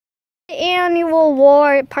Annual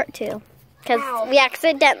War Part 2. Because we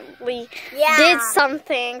accidentally did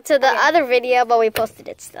something to the other video, but we posted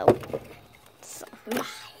it still. So.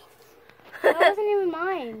 That wasn't even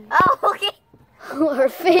mine. Oh, okay. Her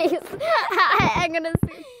face. I'm gonna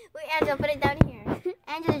see. Wait, Angela, put it down here.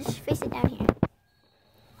 Angela, just face it down here.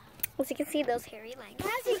 So you can see those hairy legs.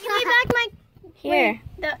 Nancy, give me back my... Here.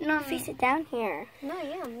 No, Face it down here. No,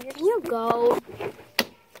 yeah. Can you go?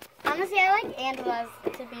 Honestly, I like Angela's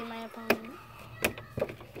to be my opponent.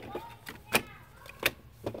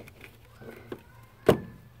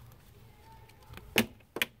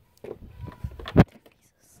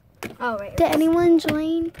 Oh, right. Did anyone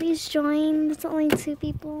join? Please join. There's only 2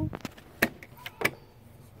 people.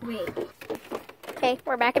 Wait. Okay,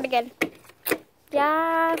 we're back in again.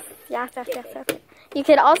 Yes. You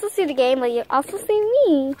can also see the game, but you also see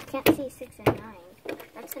me. I can't see 6 and 9.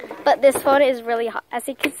 That's a 9. But this phone is really hot. As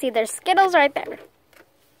you can see, there's Skittles right there.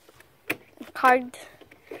 Card.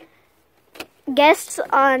 Guests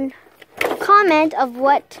on comment of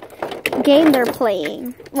what game they're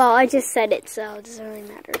playing. Well, I just said it, so it doesn't really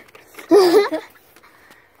matter.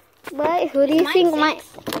 But who do you think might...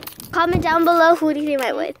 Comment down below who do you think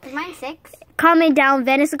might win. Is mine 6? Comment down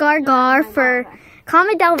Venice Gargar for...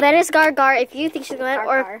 Comment down Venice Gargar if you think she's going to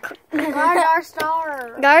win. Or Gardar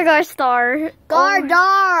Star. Gargar Star.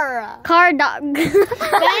 Gardar. Cardog.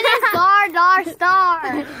 Venice Gardar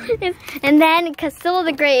Star. And then Casilla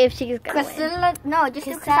the Great if she's going to win. Casilla, no, just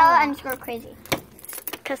do Casilla underscore crazy.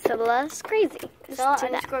 Casilla's crazy. Casilla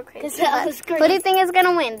underscore crazy. Casilla's crazy. What do you think is going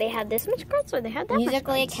to win? They have this much cards or they have that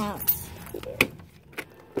Musically much it counts.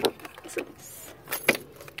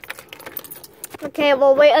 Okay,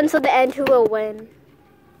 we'll wait until the end who will win.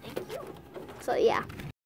 So, yeah.